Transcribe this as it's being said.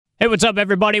Hey, what's up,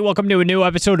 everybody? Welcome to a new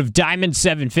episode of Diamond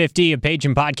 750, a page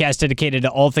and podcast dedicated to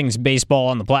all things baseball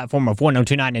on the platform of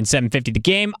 1029 and 750 The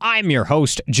Game. I'm your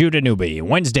host, Judah Newby.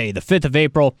 Wednesday, the 5th of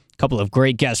April, a couple of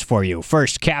great guests for you.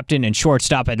 First, captain and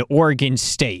shortstop at Oregon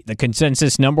State, the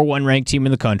consensus number one ranked team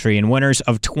in the country and winners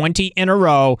of 20 in a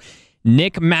row.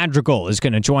 Nick Madrigal is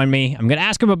going to join me. I'm going to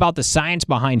ask him about the science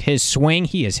behind his swing.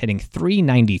 He is hitting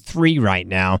 .393 right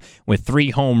now with 3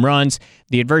 home runs,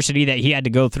 the adversity that he had to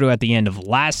go through at the end of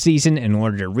last season in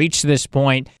order to reach this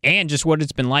point, and just what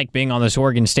it's been like being on this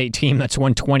Oregon State team that's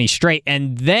won 20 straight.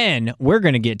 And then we're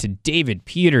going to get to David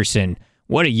Peterson.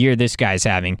 What a year this guy's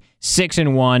having.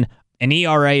 6-1, an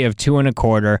ERA of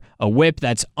 2.25, a whip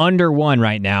that's under 1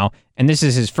 right now, and this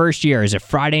is his first year as a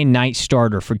Friday night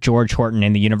starter for George Horton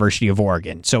and the University of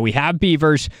Oregon. So we have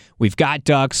Beavers, we've got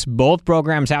Ducks, both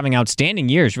programs having outstanding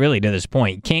years really to this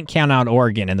point. Can't count out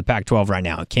Oregon in the Pac-12 right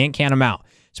now. Can't count them out,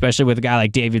 especially with a guy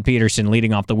like David Peterson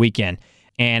leading off the weekend.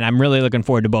 And I'm really looking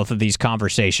forward to both of these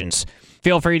conversations.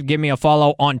 Feel free to give me a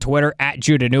follow on Twitter at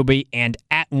Judah Newby and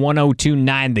at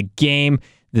 1029 The Game.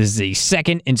 This is the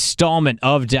second installment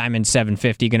of Diamond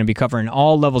 750, going to be covering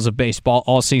all levels of baseball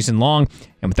all season long.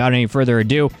 And without any further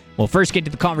ado, we'll first get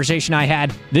to the conversation I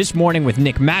had this morning with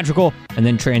Nick Madrigal and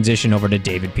then transition over to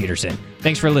David Peterson.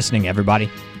 Thanks for listening, everybody.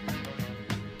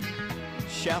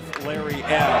 Chef Larry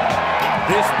M.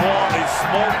 This ball is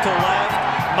smoked to left.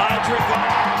 Madrigal.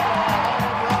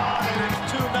 It is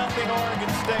 2-0 Oregon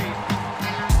State.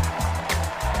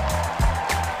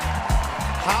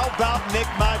 How about Nick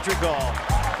Madrigal?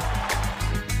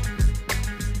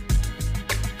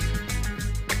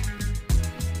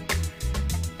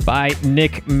 By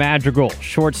Nick Madrigal,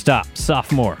 shortstop,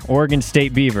 sophomore, Oregon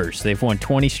State Beavers. They've won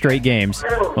 20 straight games,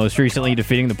 most recently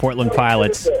defeating the Portland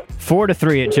Pilots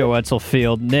 4-3 at Joe Etzel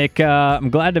Field. Nick,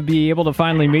 I'm glad to be able to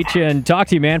finally meet you and talk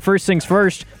to you, man. First things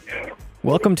first,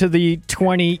 welcome to the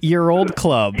 20-year-old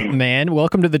club, man.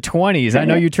 Welcome to the 20s. I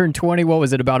know you turned 20, what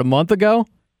was it, about a month ago?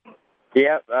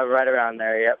 Yep, right around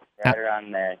there, yep, right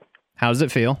around there. How does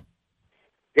it feel?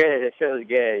 Good, it feels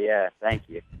good, yeah, thank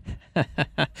you.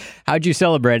 How'd you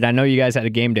celebrate? I know you guys had a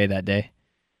game day that day.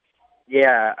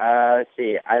 Yeah, let's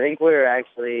see. I think we were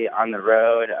actually on the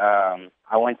road.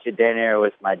 I went to dinner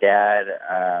with my dad.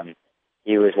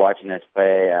 He was watching us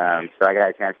play, so I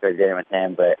got a chance to go to dinner with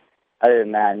him. But other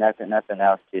than that, nothing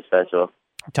else too special.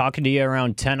 Talking to you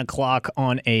around 10 o'clock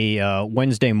on a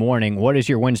Wednesday morning. What does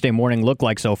your Wednesday morning look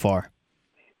like so far?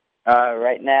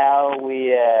 Right now,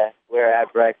 we're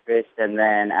at breakfast, and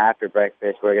then after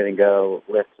breakfast, we're going to go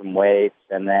lift some weights,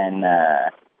 and then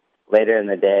later in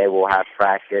the day, we'll have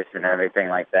practice and everything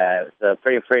like that. It's a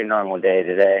pretty normal day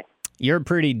today. You're a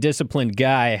pretty disciplined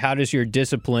guy. How does your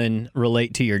discipline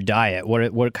relate to your diet?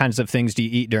 What kinds of things do you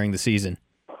eat during the season?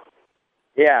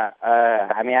 Yeah,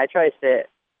 I try to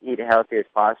eat healthy as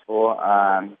possible.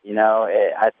 I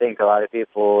think a lot of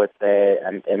people would say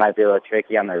it might be a little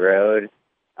tricky on the road.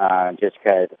 Just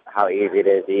because how easy it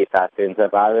is to eat fast food and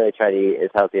stuff. I really try to eat as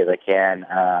healthy as I can.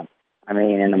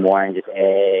 In the morning, just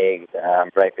eggs,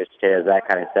 breakfast potatoes, that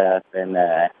kind of stuff, and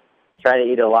try to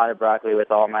eat a lot of broccoli with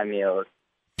all my meals.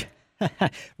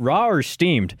 Raw or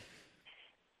steamed?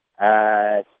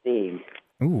 Steamed.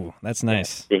 Ooh, that's nice.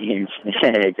 Steamed,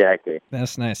 exactly.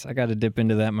 That's nice. I got to dip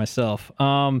into that myself.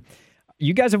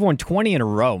 You guys have won 20 in a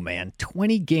row, man.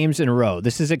 20 games in a row.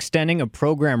 This is extending a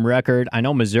program record. I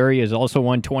know Missouri has also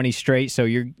won 20 straight, so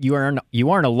you aren't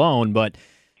alone, but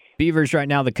Beavers right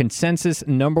now, the consensus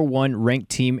number one ranked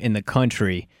team in the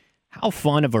country. How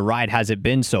fun of a ride has it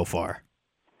been so far?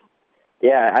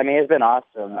 Yeah, it's been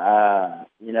awesome. I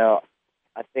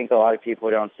think a lot of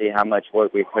people don't see how much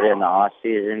work we put in the off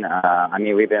season.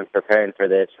 We've been preparing for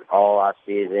this all off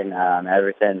season,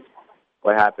 ever since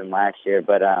what happened last year,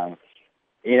 but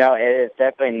it's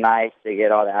definitely nice to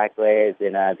get all the accolades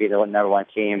and be the number one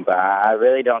team, but I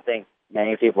really don't think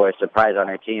many people are surprised on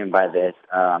our team by this.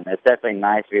 It's definitely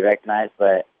nice to be recognized,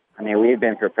 but, we've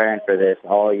been preparing for this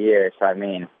all year, so,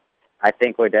 I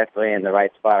think we're definitely in the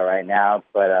right spot right now,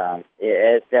 but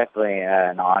it's definitely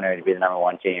an honor to be the number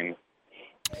one team.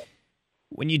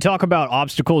 When you talk about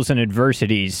obstacles and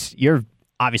adversities, you're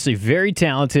obviously very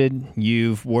talented.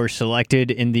 You were selected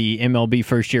in the MLB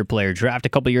first-year player draft a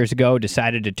couple years ago,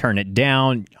 decided to turn it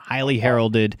down, highly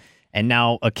heralded, and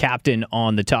now a captain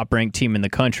on the top-ranked team in the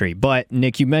country. But,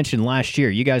 Nick, you mentioned last year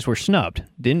you guys were snubbed.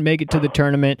 Didn't make it to the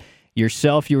tournament.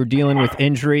 Yourself, you were dealing with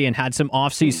injury and had some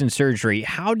off-season surgery.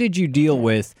 How did you deal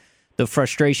with the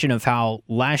frustration of how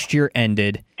last year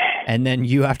ended and then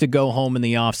you have to go home in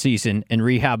the off-season and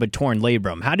rehab a torn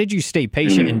labrum? How did you stay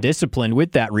patient and disciplined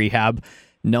with that rehab,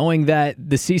 knowing that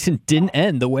the season didn't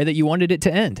end the way that you wanted it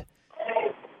to end?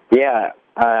 Yeah,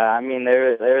 I mean,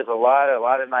 there was a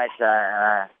lot of nights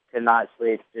I could not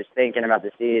sleep just thinking about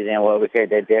the season, what we could have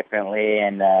did differently,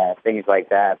 and things like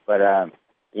that. But I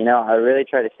really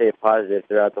try to stay positive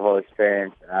throughout the whole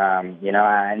experience.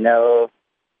 I know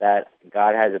that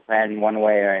God has a plan one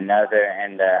way or another,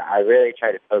 and I really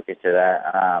try to focus to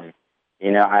that.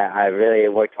 I really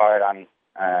worked hard on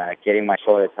getting my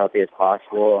shoulder as healthy as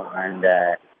possible, and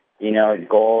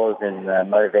goals and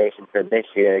motivation for this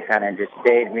year kind of just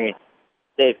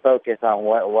stayed focused on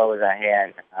what was at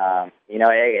hand.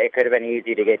 It could have been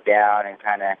easy to get down and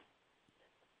kind of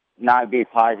not be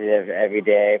positive every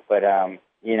day, but I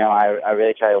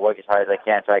really try to work as hard as I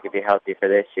can so I could be healthy for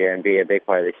this year and be a big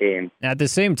part of the team. At the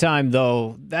same time,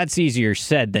 though, that's easier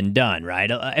said than done, right?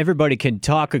 Everybody can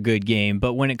talk a good game,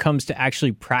 but when it comes to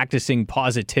actually practicing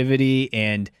positivity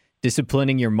and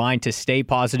disciplining your mind to stay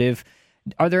positive,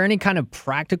 are there any kind of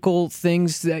practical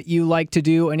things that you like to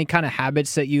do, any kind of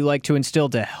habits that you like to instill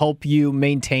to help you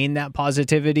maintain that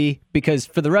positivity? Because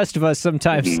for the rest of us,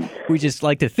 sometimes we just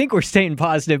like to think we're staying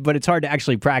positive, but it's hard to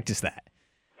actually practice that.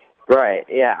 Right,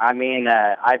 yeah. I mean,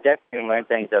 I've definitely learned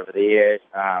things over the years.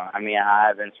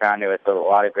 I've been surrounded with a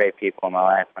lot of great people in my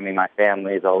life. I mean, my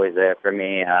family is always there for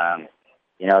me.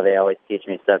 They always teach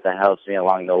me stuff that helps me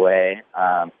along the way.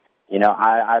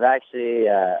 I've actually,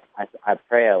 I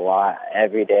pray a lot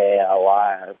every day,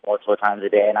 multiple times a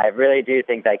day, and I really do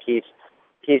think that keeps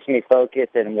me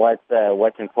focused in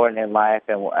what's important in life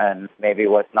and maybe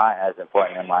what's not as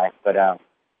important in life. But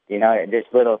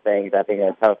just little things, I think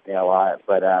that's helped me a lot.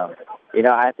 But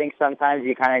I think sometimes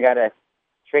you kind of got to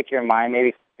trick your mind,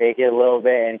 maybe fake it a little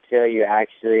bit until you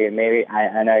actually maybe.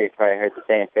 I know you've probably heard the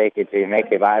saying "fake it till you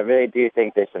make it," but I really do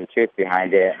think there's some truth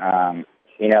behind it.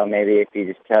 Maybe if you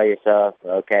just tell yourself,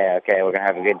 okay, we're going to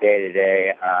have a good day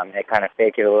today, and kind of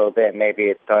fake it a little bit, maybe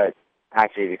it starts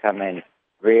actually becoming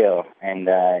real. And,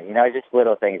 just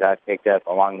little things I've picked up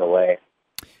along the way.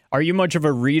 Are you much of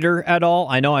a reader at all?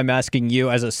 I know I'm asking you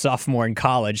as a sophomore in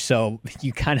college, so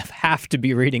you kind of have to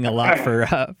be reading a lot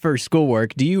for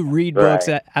schoolwork. Do you read books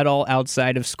at all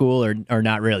outside of school or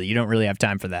not really? You don't really have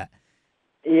time for that?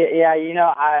 Yeah,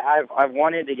 I've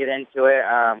wanted to get into it.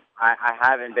 I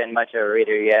haven't been much of a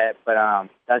reader yet, but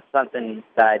that's something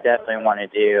that I definitely want to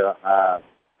do. I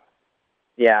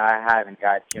haven't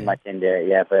got too much into it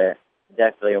yet, but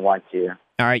definitely want to.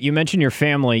 All right, you mentioned your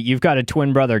family. You've got a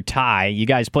twin brother, Ty. You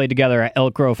guys played together at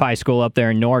Elk Grove High School up there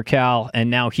in NorCal,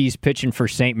 and now he's pitching for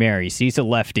St. Mary's. He's a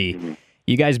lefty. Mm-hmm.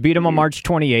 You guys beat him on March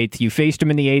 28th. You faced him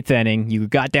in the 8th inning. You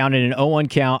got down in an 0-1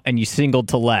 count, and you singled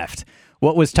to left.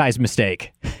 What was Ty's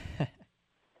mistake? He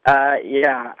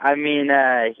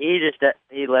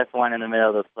left one in the middle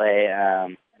of the play.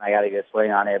 I got a good swing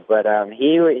on it, but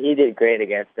he did great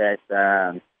against us.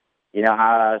 I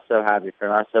was so happy for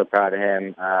him. I was so proud of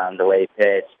him, the way he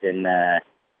pitched and the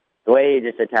way he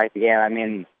just attacked the game. I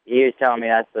mean, he was telling me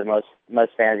that's the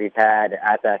most fans he's had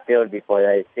at that field before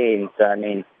that he's seen. So, I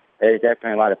mean, there's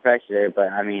definitely a lot of pressure there,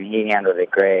 but, I mean, he handled it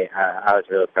great. I was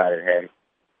really proud of him.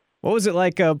 What was it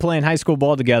like playing high school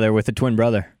ball together with a twin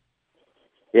brother?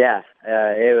 Yeah,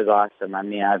 it was awesome. I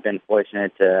mean, I've been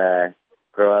fortunate to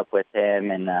grow up with him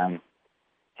and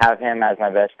have him as my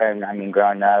best friend. I mean,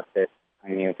 growing up, if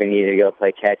we needed to go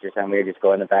play catch or something, we would just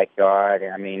go in the backyard.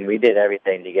 And, I mean, we did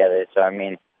everything together. So, I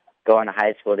mean, going to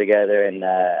high school together and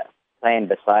playing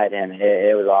beside him,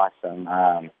 it was awesome.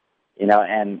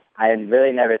 And I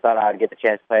really never thought I would get the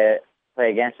chance to play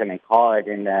against him in college.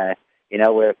 And,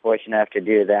 we're fortunate enough to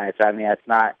do that. So, I mean, that's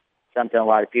not something a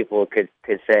lot of people could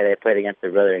say they played against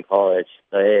their brother in college.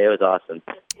 So it was awesome.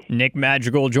 Nick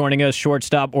Madrigal joining us,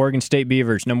 shortstop, Oregon State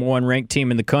Beavers, number 1 ranked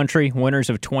team in the country, winners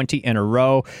of 20 in a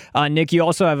row. Nick, you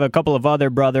also have a couple of other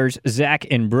brothers, Zach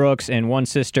and Brooks, and one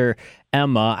sister,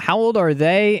 Emma. How old are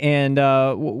they, and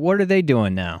what are they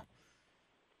doing now?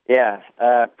 Yeah,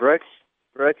 Brooks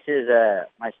is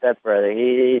my stepbrother.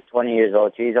 He's 20 years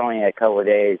old. He's only a couple of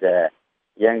days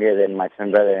younger than my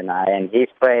twin brother and I, and he's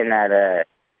playing at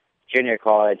junior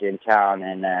college in town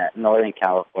in Northern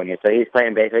California. So he's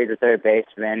playing baseball. He's a third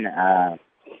baseman.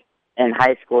 In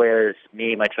high school, it was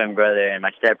me, my twin brother, and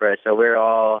my stepbrother. So we're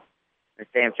all the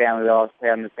same family. We all play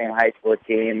on the same high school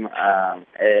team.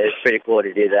 It's pretty cool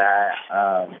to do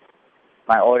that.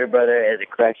 My older brother is a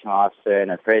correctional officer in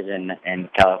a prison in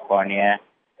California.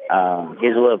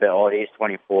 He's a little bit older. He's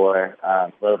 24,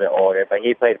 a little bit older, but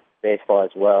he played baseball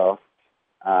as well.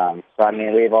 So, I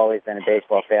mean, we've always been a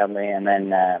baseball family. And then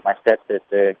my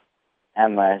stepsister,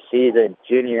 Emma, she's a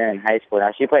junior in high school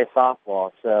now. She plays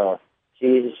softball, so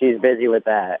she's busy with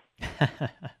that.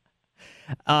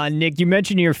 Nick, you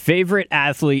mentioned your favorite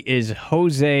athlete is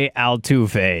Jose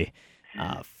Altuve.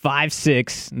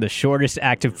 5'6", the shortest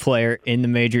active player in the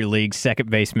major league, second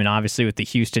baseman, obviously with the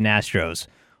Houston Astros.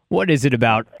 What is it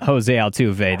about Jose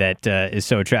Altuve that is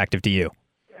so attractive to you?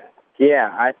 Yeah,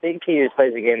 I think he just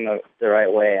plays the game the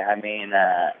right way. I mean,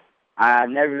 I've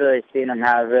never really seen him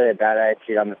have really a bad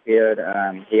attitude on the field.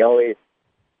 He always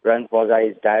runs balls out,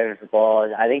 he's diving for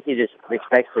balls. I think he just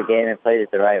respects the game and plays it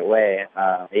the right way.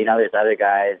 There's other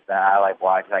guys that I like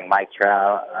watching, like Mike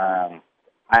Trout.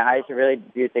 I just really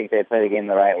do think they play the game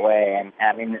the right way. And,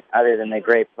 I mean, other than the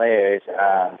great players,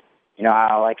 I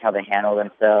like how they handle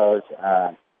themselves.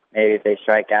 Maybe if they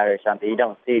strike out or something, you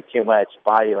don't see too much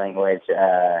body language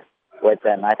with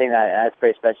them. I think that's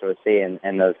pretty special to see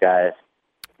in those guys.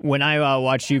 When I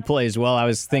watched you play as well, I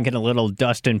was thinking a little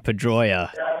Dustin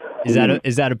Pedroia.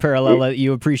 Is that a parallel that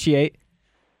you appreciate?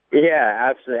 Yeah,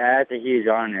 absolutely. That's a huge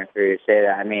honor for you to say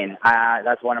that. I mean,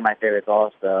 that's one of my favorites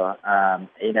also.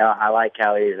 I like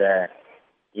how he's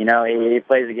he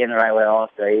plays the game the right way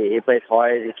also. He plays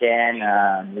hard as he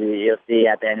can. You'll see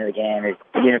at the end of the game, his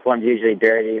uniform's usually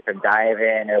dirty from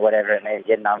diving or whatever it may be,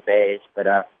 getting on base. But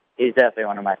he's definitely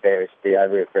one of my favorites, too. I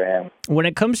root for him. When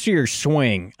it comes to your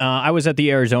swing, I was at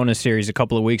the Arizona series a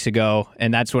couple of weeks ago,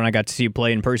 and that's when I got to see you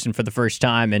play in person for the first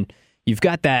time, and you've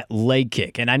got that leg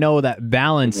kick. And I know that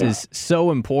balance is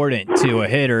so important to a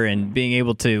hitter and being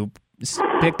able to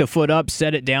pick the foot up,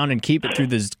 set it down, and keep it through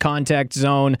this contact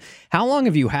zone. How long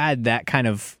have you had that kind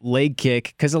of leg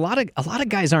kick? Because a lot of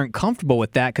guys aren't comfortable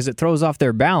with that because it throws off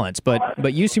their balance,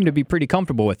 but you seem to be pretty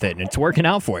comfortable with it, and it's working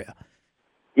out for you.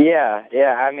 Yeah.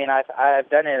 I mean, I've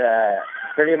done it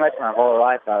pretty much my whole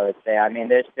life, I would say. I mean,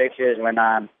 there's pictures when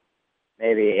I'm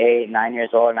maybe 8, 9 years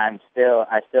old, and I still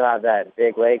have that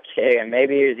big leg kick, and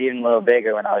maybe it was even a little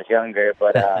bigger when I was younger.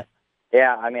 But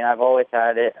yeah, I mean, I've always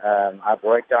had it. I've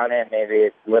worked on it. Maybe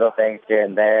it's little things here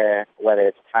and there, whether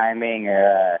it's timing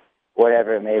or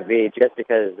whatever it may be, just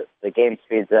because the game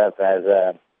speeds up as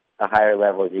the higher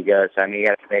levels you go. So I mean, you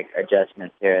got to make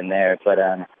adjustments here and there, but.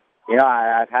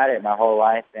 I've had it my whole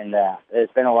life, and there's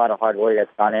been a lot of hard work that's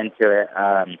gone into it.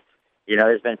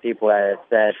 There's been people that have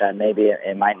said that maybe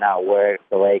it might not work,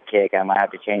 the leg kick. I might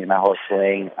have to change my whole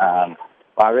swing.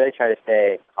 But I really try to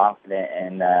stay confident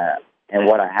in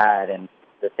what I had and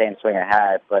the same swing I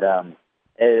had. But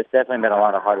it's definitely been a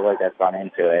lot of hard work that's gone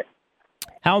into it.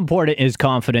 How important is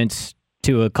confidence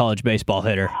to a college baseball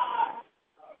hitter?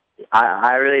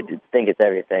 I really think it's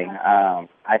everything.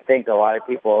 I think a lot of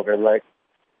people overlook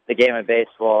the game of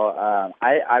baseball.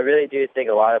 I really do think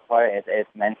a lot of part is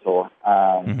mental.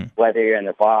 Whether you're in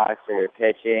the box or you're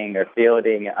pitching or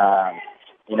fielding,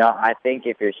 I think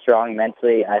if you're strong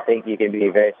mentally, I think you can be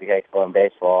very successful in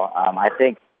baseball. I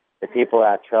think the people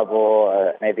that have trouble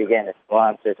or maybe getting a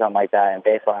slumps or something like that in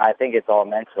baseball, I think it's all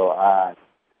mental. I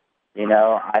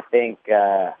think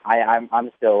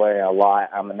I'm still learning a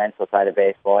lot on the mental side of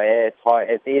baseball. It's hard.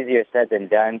 It's easier said than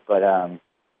done, but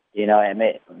and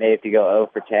maybe if you go 0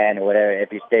 for 10 or whatever,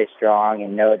 if you stay strong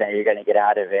and know that you're going to get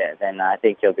out of it, then I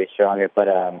think you'll be stronger. But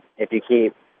if you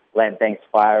keep letting things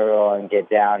spiral and get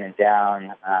down and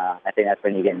down, I think that's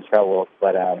when you get in trouble.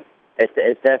 But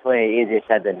it's definitely easier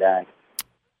said than done.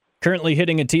 Currently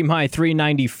hitting a team-high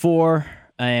 394,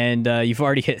 and you've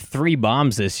already hit 3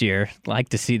 bombs this year. Like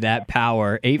to see that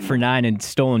power. 8 for 9 in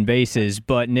stolen bases.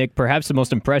 But, Nick, perhaps the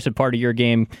most impressive part of your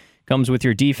game comes with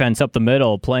your defense up the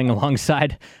middle, playing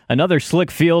alongside another slick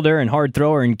fielder and hard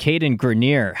thrower in Caden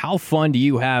Grenier. How fun do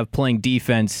you have playing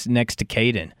defense next to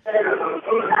Caden?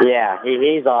 Yeah,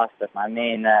 he's awesome. I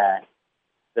mean,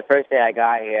 the first day I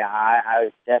got here, I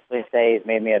would definitely say he's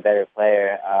made me a better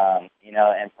player.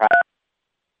 And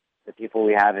the people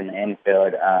we have in the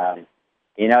infield,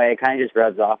 it kind of just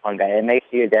rubs off on guys. It makes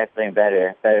you definitely a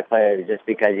better player just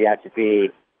because you have to be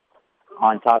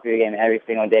on top of your game every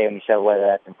single day when you show, whether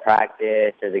that's in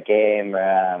practice or the game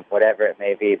or whatever it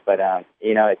may be. But,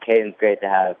 Caden's great to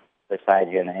have beside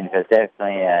you in the infield. It's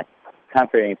definitely a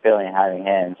comforting feeling having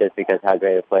him just because how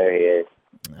great a player he is.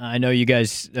 I know you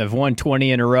guys have won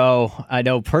 20 in a row. I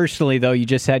know personally, though, you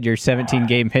just had your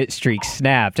 17-game hit streak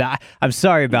snapped. I'm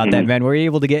sorry about that, man. Were you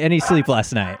able to get any sleep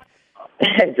last night?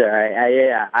 It's all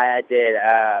right. I did.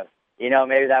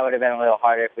 Maybe that would have been a little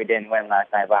harder if we didn't win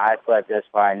last night, but I slept just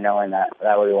fine knowing that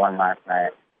would have won last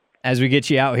night. As we get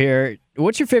you out here,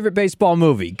 what's your favorite baseball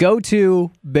movie?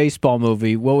 Go-to baseball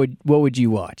movie. What would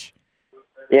you watch?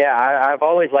 Yeah, I've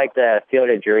always liked the Field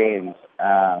of Dreams.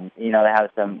 They have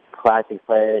some classic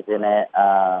players in it.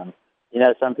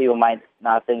 Some people might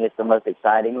not think it's the most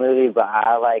exciting movie, but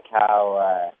I like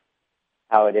how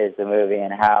it is, the movie,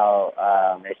 and how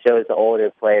it shows the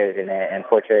older players in it and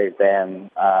portrays them.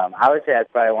 I would say that's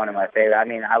probably one of my favorite. I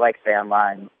mean, I like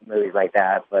Sandlot movies like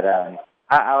that, but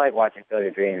I like watching Field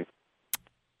of Dreams.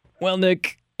 Well,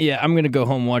 Nick, yeah, I'm going to go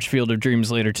home and watch Field of Dreams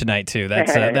later tonight, too.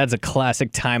 That's a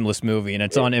classic, timeless movie, and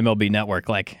it's on MLB Network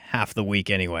like half the week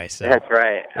anyway. So That's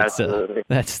right. Absolutely.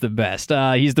 That's the best.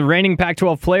 He's the reigning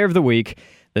Pac-12 Player of the Week,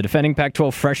 the defending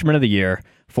Pac-12 Freshman of the Year,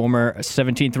 former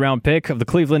 17th round pick of the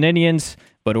Cleveland Indians,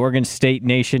 but Oregon State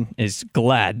Nation is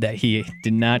glad that he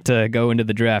did not go into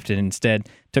the draft and instead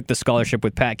took the scholarship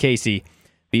with Pat Casey.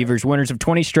 Beavers winners of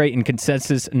 20 straight and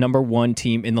consensus #1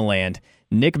 team in the land.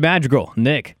 Nick Madrigal.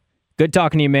 Nick, good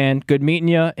talking to you, man. Good meeting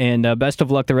you, and best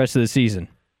of luck the rest of the season.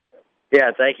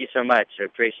 Yeah, thank you so much. I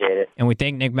appreciate it. And we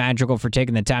thank Nick Madrigal for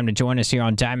taking the time to join us here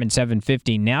on Diamond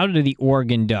 750. Now to the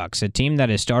Oregon Ducks, a team that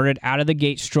has started out of the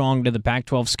gate strong to the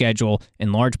Pac-12 schedule,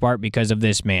 in large part because of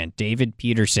this man, David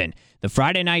Peterson. The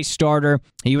Friday night starter,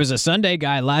 he was a Sunday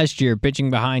guy last year, pitching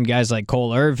behind guys like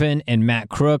Cole Irvin and Matt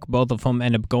Crook, both of whom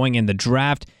end up going in the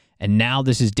draft. And now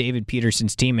this is David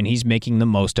Peterson's team, and he's making the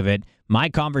most of it. My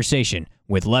conversation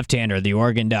with left-hander of the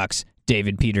Oregon Ducks,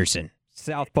 David Peterson.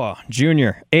 Southpaw,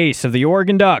 junior, ace of the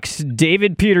Oregon Ducks,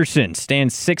 David Peterson,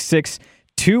 stands 6'6",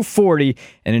 240,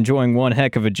 and enjoying one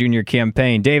heck of a junior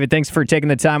campaign. David, thanks for taking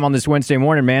the time on this Wednesday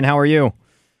morning, man. How are you?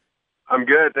 I'm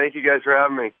good. Thank you guys for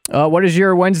having me. What does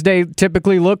your Wednesday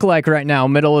typically look like right now,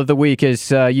 middle of the week,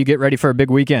 as you get ready for a big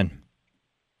weekend?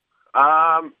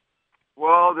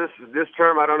 Well, this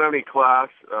term I don't have any class,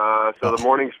 so the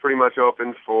morning's pretty much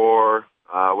open for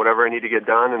whatever I need to get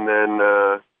done, and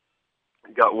then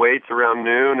got weights around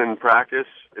noon and practice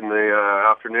in the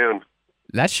afternoon.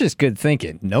 That's just good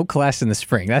thinking. No class in the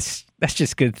spring. That's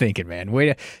just good thinking, man.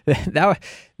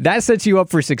 That sets you up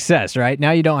for success, right?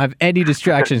 Now you don't have any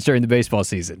distractions during the baseball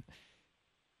season.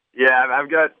 Yeah, I've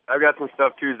got some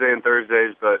stuff Tuesday and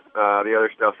Thursdays, but the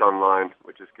other stuff's online,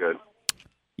 which is good.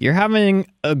 You're having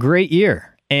a great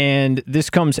year, and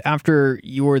this comes after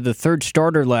you were the third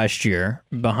starter last year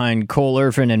behind Cole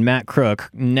Irvin and Matt Crook.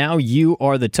 Now you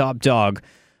are the top dog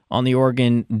on the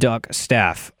Oregon Duck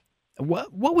staff.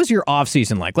 What was your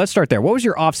offseason like? Let's start there. What was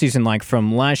your offseason like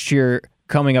from last year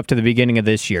coming up to the beginning of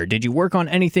this year? Did you work on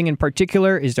anything in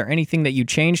particular? Is there anything that you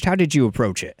changed? How did you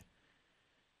approach it?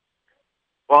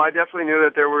 Well, I definitely knew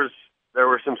that there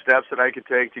were some steps that I could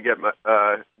take to get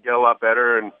a lot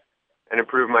better and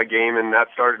improve my game, and that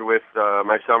started with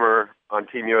my summer on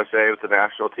Team USA with the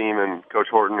national team and Coach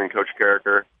Horton and Coach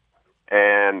Carricker.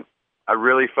 And I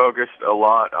really focused a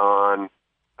lot on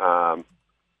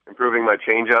improving my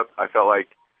changeup. I felt like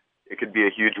it could be a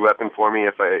huge weapon for me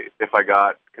if I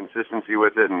got consistency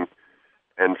with it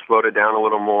and slowed it down a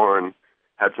little more and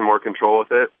had some more control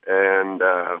with it.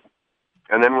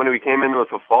 And then when we came into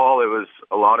the fall,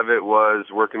 a lot of it was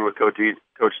working with Coach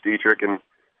Dietrich and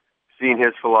seeing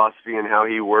his philosophy and how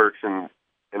he works and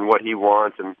what he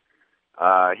wants. And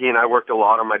he and I worked a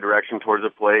lot on my direction towards the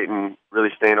plate and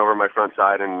really staying over my front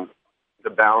side and the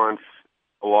balance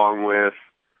along with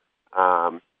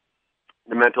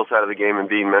the mental side of the game and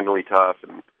being mentally tough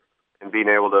and being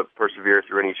able to persevere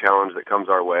through any challenge that comes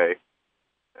our way.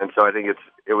 And so I think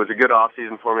it was a good off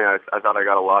season for me. I thought I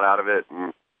got a lot out of it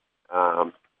and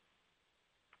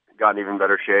got in even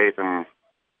better shape and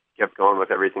kept going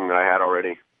with everything that I had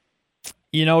already.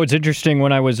 You know, it's interesting.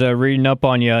 When I was reading up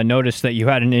on you, I noticed that you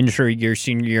had an injury your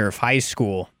senior year of high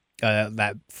school,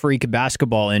 that freak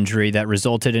basketball injury that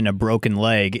resulted in a broken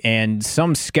leg. And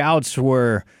some scouts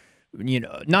were,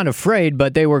 not afraid,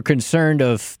 but they were concerned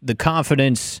of the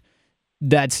confidence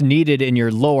that's needed in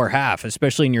your lower half,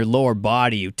 especially in your lower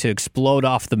body, to explode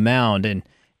off the mound.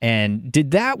 And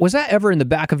was that ever in the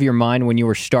back of your mind when you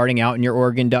were starting out in your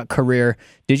Oregon Duck career?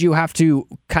 Did you have to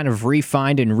kind of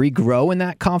refine and regrow in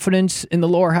that confidence in the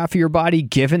lower half of your body,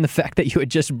 given the fact that you had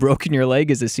just broken your leg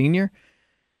as a senior?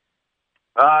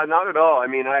 Not at all. I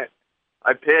mean, I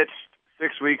pitched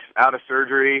 6 weeks out of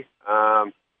surgery,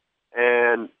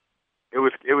 and it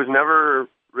was never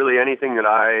really anything that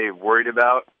I worried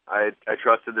about. I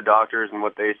trusted the doctors and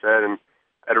what they said, and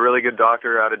I had a really good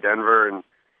doctor out of Denver, and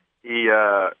he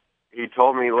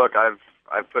told me, look,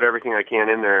 I've put everything I can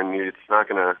in there, and it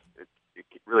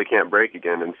really can't break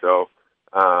again. And so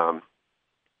I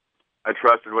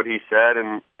trusted what he said,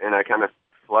 and I kind of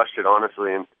flushed it,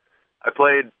 honestly. And I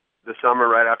played the summer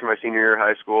right after my senior year of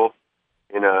high school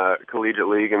in a collegiate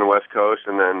league in the West Coast,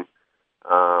 and then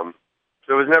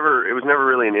so it was never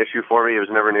really an issue for me. It was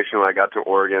never an issue when I got to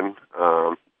Oregon.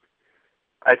 I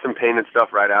had some pain and stuff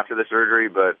right after the surgery,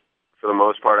 but for the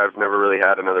most part, I've never really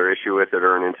had another issue with it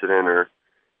or an incident or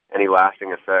any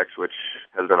lasting effects, which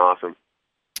has been awesome.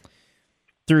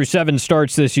 Through 7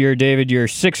 starts this year, David, you're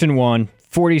 6-1,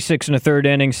 46 1/3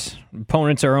 innings.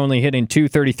 Opponents are only hitting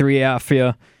 .233 after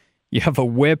you. You have a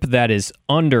whip that is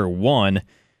under 1.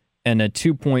 and a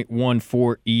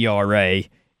 2.14 ERA.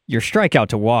 Your strikeout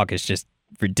to walk is just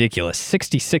ridiculous.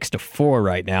 66-4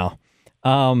 right now.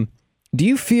 Do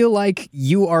you feel like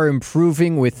you are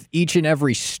improving with each and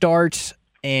every start?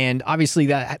 And obviously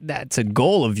that's a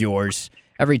goal of yours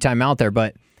every time out there,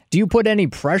 but do you put any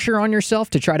pressure on yourself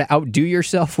to try to outdo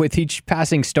yourself with each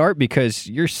passing start? Because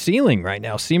your ceiling right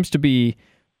now seems to be,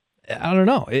 I don't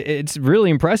know, it's really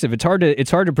impressive. It's hard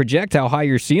to project how high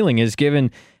your ceiling is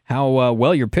given how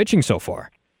well you're pitching so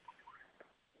far.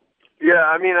 Yeah,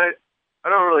 I mean, I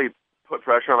don't really put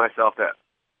pressure on myself to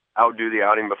outdo the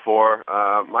outing before.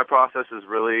 My process is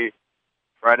really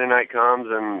Friday night comes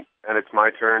and it's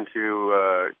my turn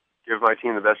to give my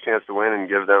team the best chance to win and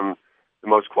give them the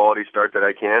most quality start that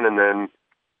I can, and then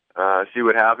see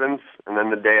what happens. And then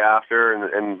the day after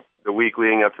and the week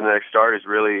leading up to the next start is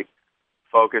really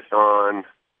focused on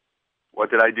what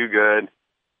did I do good,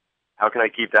 how can I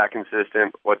keep that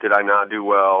consistent, what did I not do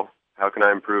well, how can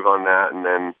I improve on that, and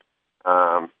then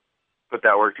put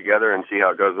that work together and see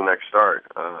how it goes the next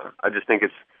start. I just think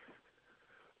it's,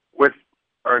 with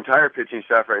our entire pitching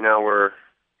staff right now, for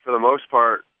the most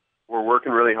part, we're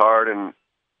working really hard and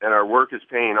our work is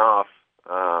paying off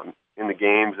in the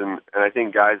games, and I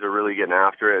think guys are really getting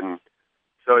after it. And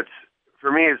so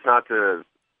for me, it's not to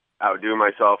outdo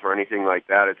myself or anything like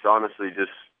that. It's honestly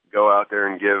just go out there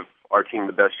and give our team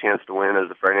the best chance to win as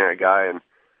the Friday night guy and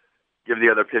give the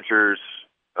other pitchers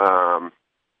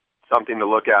something to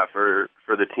look at for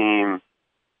the team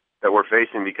that we're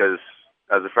facing, because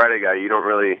as a Friday guy, you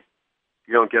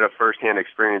don't get a firsthand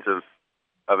experience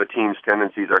of a team's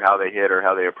tendencies or how they hit or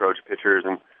how they approach pitchers.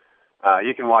 And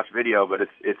you can watch video, but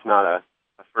it's not a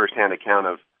firsthand account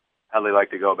of how they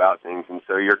like to go about things. And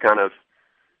so you're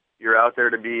out there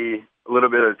to be a little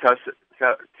bit of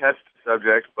a test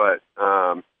subject, but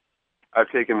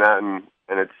I've taken that and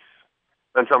it's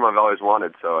been something I've always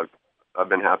wanted, so I've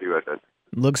been happy with it.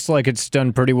 Looks like it's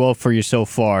done pretty well for you so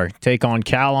far. Take on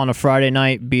Cal on a Friday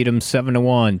night, beat them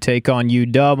 7-1. Take on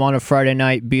UW on a Friday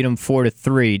night, beat them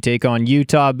 4-3. Take on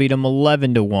Utah, beat them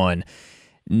 11-1.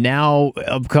 Now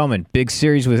upcoming big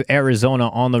series with Arizona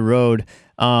on the road,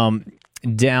 down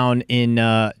in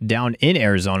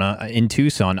Arizona, in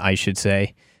Tucson, I should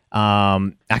say.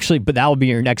 Actually, but that will be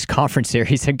your next conference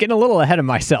series. I'm getting a little ahead of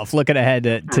myself, looking ahead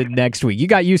to next week. You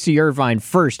got UC Irvine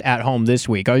first at home this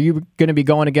week. Are you going to be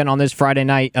going again on this Friday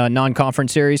night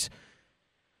non-conference series?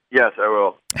 Yes, I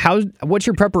will. What's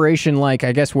your preparation like?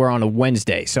 I guess we're on a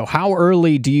Wednesday. So how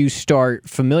early do you start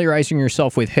familiarizing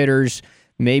yourself with hitters,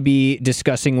 maybe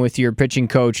discussing with your pitching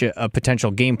coach a potential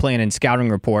game plan and scouting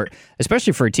report,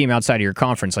 especially for a team outside of your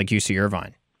conference like UC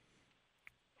Irvine?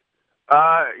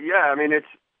 Yeah, I mean,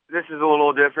 this is a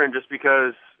little different just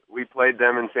because we played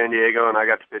them in San Diego and I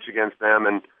got to pitch against them,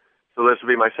 and so this will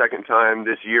be my second time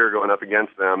this year going up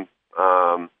against them.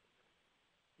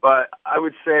 But I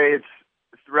would say it's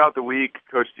throughout the week.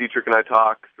 Coach Dietrich and I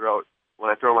talk throughout when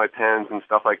I throw my pens and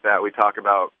stuff like that. We talk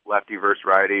about lefty versus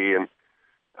righty and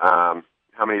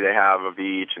how many they have of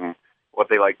each and what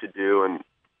they like to do, and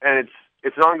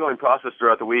it's an ongoing process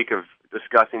throughout the week of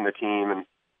discussing the team and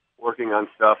working on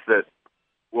stuff that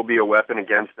will be a weapon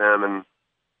against them. And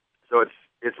so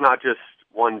it's not just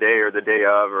one day or the day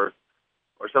of or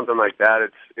something like that.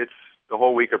 It's the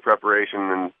whole week of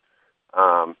preparation.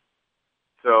 And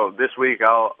so this week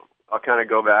I'll kind of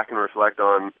go back and reflect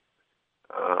on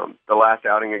the last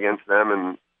outing against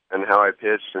them and how I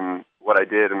pitched and what I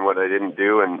did and what I didn't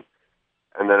do, and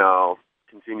then I'll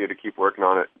continue to keep working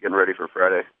on it, getting ready for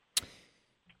Friday.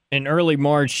 In early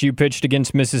March, you pitched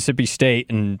against Mississippi State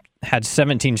and had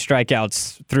 17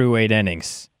 strikeouts through 8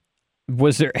 innings.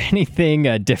 Was there anything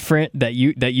different that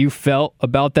you felt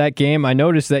about that game? I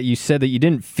noticed that you said that you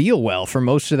didn't feel well for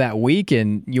most of that week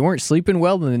and you weren't sleeping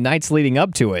well in the nights leading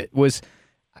up to it.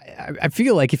 I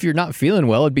feel like if you're not feeling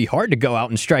well, it'd be hard to go out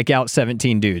and strike out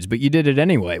 17 dudes, but you did it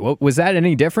anyway. Was that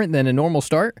any different than a normal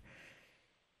start?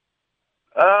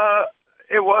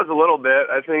 It was a little bit.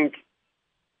 I think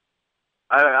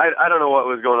I don't know what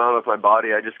was going on with my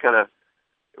body. I just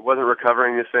it wasn't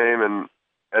recovering the same,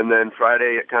 and then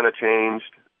Friday it kind of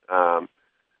changed.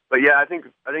 But yeah, I think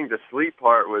the sleep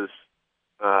part was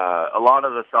a lot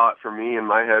of the thought for me in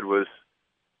my head was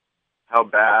how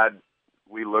bad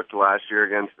we looked last year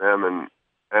against them,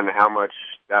 and how much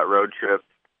that road trip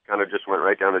kind of just went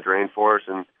right down the drain for us.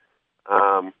 And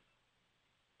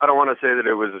I don't want to say that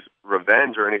it was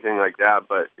revenge or anything like that,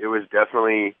 but there was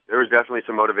definitely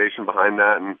some motivation behind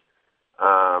that, and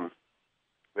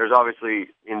there's obviously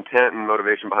intent and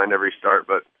motivation behind every start,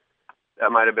 but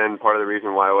that might have been part of the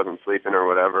reason why I wasn't sleeping or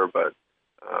whatever. But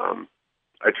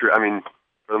I mean,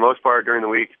 for the most part during the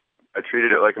week,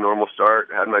 treated it like a normal start,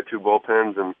 had my 2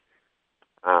 bullpens, and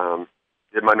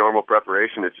did my normal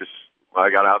preparation. It's just, when I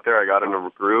got out there, I got in a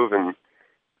groove, and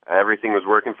everything was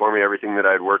working for me. Everything that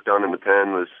I had worked on in the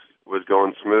pen was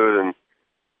going smooth, and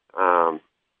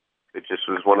it just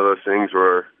was one of those things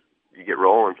where you get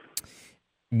rolling.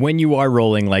 When you are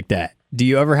rolling like that, do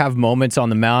you ever have moments on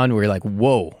the mound where you're like,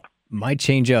 whoa, my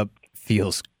changeup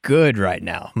feels good right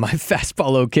now. My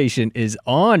fastball location is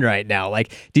on right now.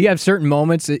 Like, do you have certain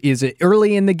moments? Is it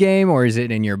early in the game, or is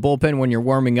it in your bullpen when you're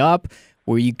warming up,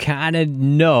 where you kind of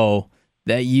know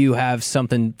that you have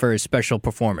something for a special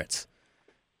performance?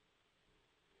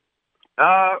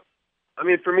 I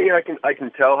mean, for me, I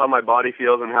can tell how my body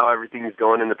feels and how everything's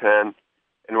going in the pen.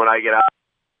 And when I get out,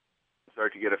 I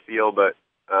start to get a feel, but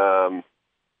I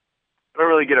don't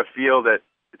really get a feel that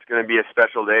it's going to be a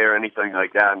special day or anything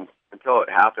like that until it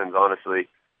happens, honestly.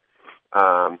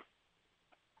 And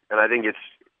I think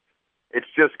it's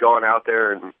just going out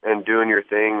there and doing your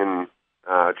thing and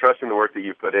trusting the work that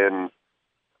you put in.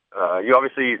 You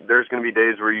obviously, there's going to be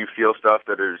days where you feel stuff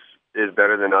that is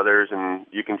better than others, and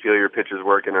you can feel your pitches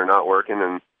working or not working,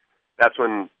 and that's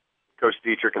when Coach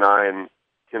Dietrich and I and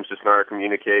Tim Cisnara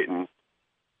communicate and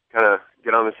kind of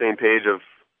get on the same page of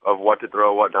what to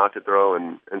throw, what not to throw,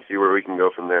 and see where we can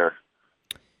go from there.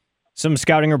 Some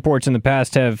scouting reports in the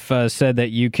past have said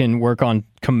that you can work on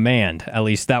command. At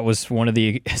least that was one of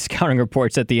the scouting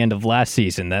reports at the end of last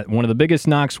season, that one of the biggest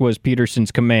knocks was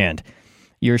Peterson's command.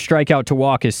 Your strikeout to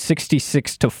walk is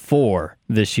 66-4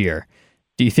 this year.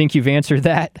 Do you think you've answered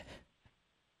that?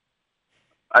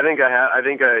 I think I have.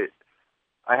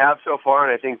 I have so far,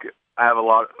 and I think I have a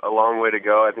long way to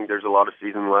go. I think there's a lot of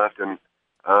season left, and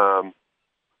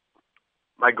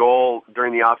my goal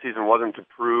during the off season wasn't to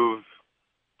prove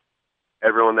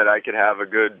everyone that I could have a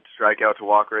good strikeout to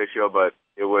walk ratio, but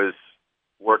it was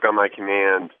work on my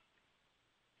command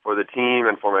for the team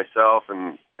and for myself,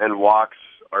 and walks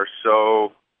are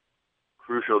so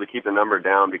crucial to keep the number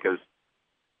down, because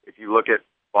if you look at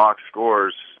box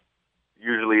scores,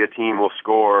 usually a team will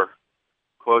score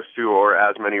close to or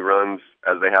as many runs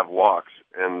as they have walks.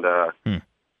 And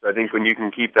so I think when you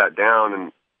can keep that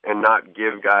down and not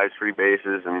give guys free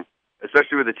bases, and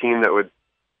especially with a team that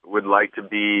would like to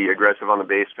be aggressive on the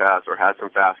base pass or has some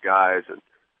fast guys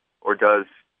or does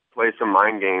play some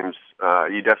mind games,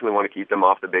 you definitely want to keep them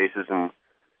off the bases. And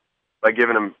by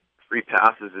giving them free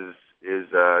passes is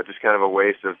just kind of a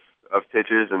waste of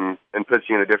pitches and puts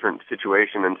you in a different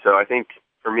situation. And so I think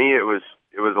for me it was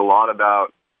a lot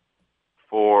about,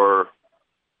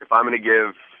 if I'm going to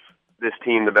give this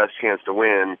team the best chance to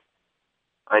win,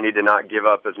 I need to not give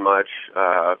up as much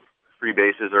free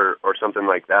bases or something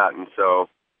like that. And so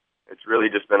it's really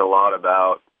just been a lot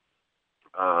about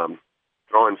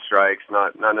throwing strikes,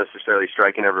 not necessarily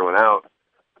striking everyone out,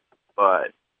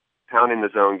 but pounding the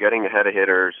zone, getting ahead of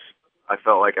hitters. I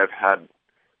felt like I've had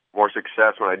more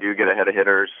success when I do get ahead of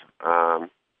hitters.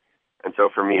 And so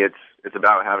for me, it's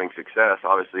about having success,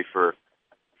 obviously, for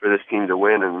this team to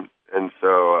win. And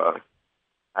so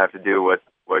I have to do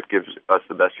what gives us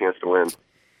the best chance to win.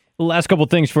 Last couple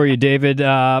things for you, David.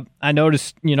 I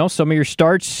noticed, some of your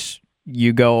starts,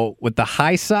 you go with the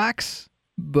high socks,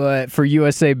 but for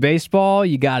USA Baseball,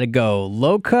 you got to go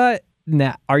low cut.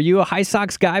 Now, are you a high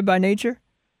socks guy by nature?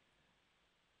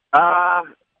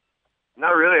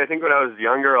 Not really. I think when I was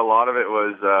younger, a lot of it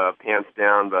was pants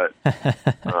down, but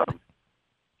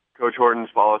Coach Horton's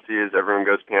policy is everyone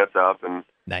goes pants up, and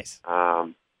nice.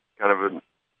 Kind of an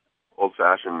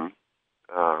old-fashioned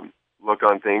look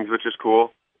on things, which is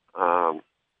cool.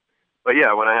 But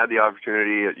yeah, when I had the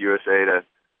opportunity at USA to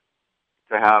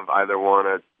have either one,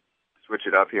 I'd switch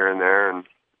it up here and there, and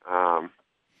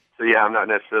so yeah, I'm not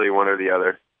necessarily one or the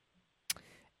other.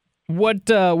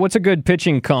 What's a good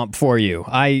pitching comp for you?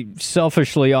 I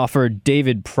selfishly offered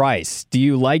David Price. Do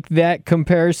you like that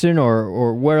comparison,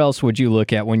 or where else would you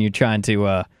look at when you're trying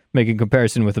to make a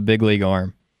comparison with a big league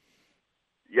arm?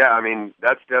 Yeah, I mean,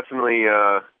 that's definitely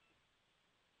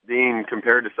being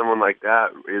compared to someone like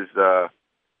that is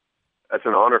that's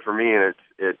an honor for me, and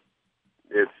it's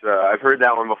I've heard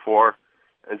that one before,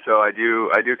 and so I do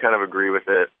kind of agree with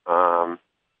it.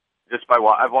 Just by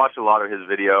I've watched a lot of his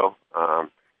video.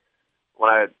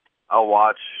 When I'll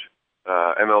watch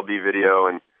MLB video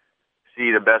and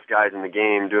see the best guys in the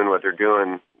game doing what they're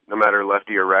doing, no matter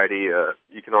lefty or righty,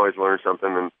 you can always learn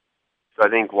something. And so I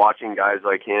think watching guys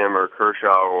like him or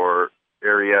Kershaw or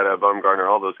Arrieta, Bumgarner,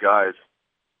 all those guys,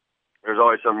 there's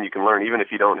always something you can learn. Even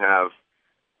if you don't have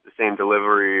the same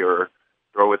delivery or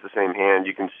throw with the same hand,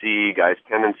 you can see guys'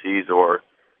 tendencies or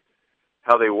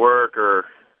how they work or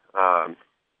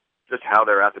just how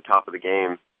they're at the top of the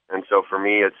game. And so for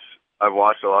me, I've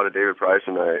watched a lot of David Price,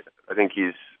 and I think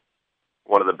he's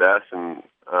one of the best. And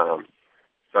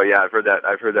so yeah, I've heard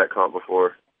that comp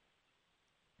before.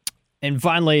 And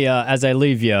finally, as I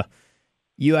leave you,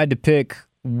 you had to pick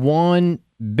one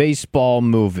baseball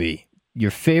movie.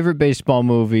 Your favorite baseball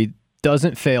movie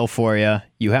doesn't fail for you.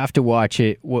 You have to watch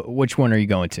it. Which one are you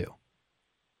going to?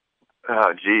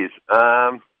 Oh, geez.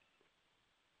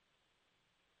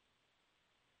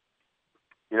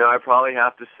 I probably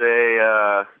have to say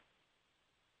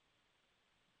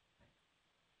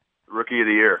Rookie of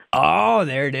the Year. Oh,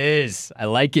 there it is. I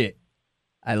like it.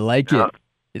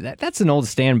 That's an old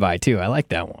standby, too. I like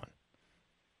that one.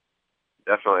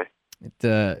 Definitely.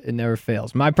 It never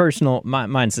fails.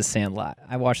 Mine's The Sandlot.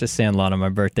 I watch The Sandlot on my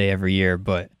birthday every year,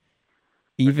 but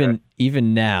even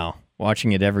now,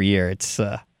 watching it every year, it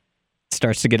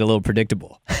starts to get a little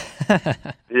predictable.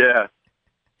 Yeah.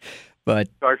 But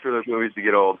it's hard for those movies to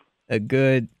get old. A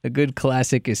good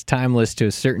classic is timeless to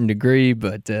a certain degree,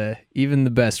 but even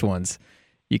the best ones,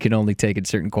 you can only take in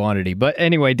certain quantity. But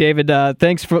anyway, David,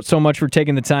 thanks so much for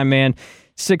taking the time, man.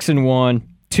 6-1,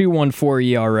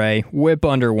 2.14 ERA, whip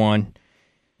under 1.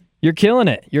 You're killing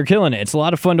it. It's a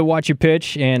lot of fun to watch you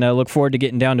pitch, and I look forward to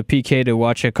getting down to PK to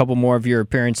watch a couple more of your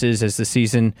appearances as the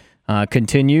season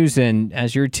continues and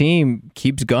as your team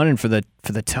keeps gunning for the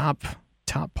top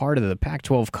part of the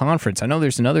Pac-12 conference. I know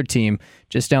there's another team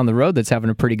just down the road that's having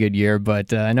a pretty good year,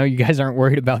 but I know you guys aren't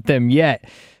worried about them yet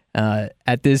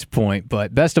at this point.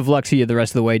 But best of luck to you the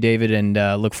rest of the way, David, and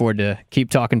look forward to keep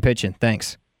talking pitching.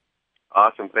 Thanks.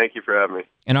 Awesome. Thank you for having me.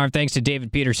 And our thanks to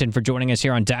David Peterson for joining us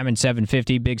here on Diamond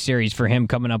 750. Big series for him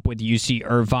coming up with UC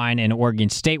Irvine, and Oregon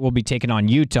State will be taking on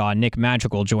Utah. Nick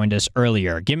Magical joined us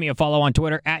earlier. Give me a follow on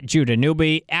Twitter at Judah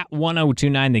Newby, at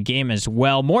 1029 The Game as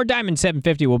well. More Diamond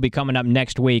 750 will be coming up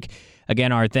next week.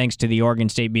 Again, our thanks to the Oregon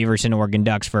State Beavers and Oregon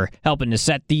Ducks for helping to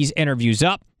set these interviews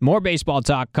up. More baseball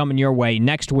talk coming your way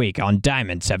next week on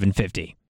Diamond 750.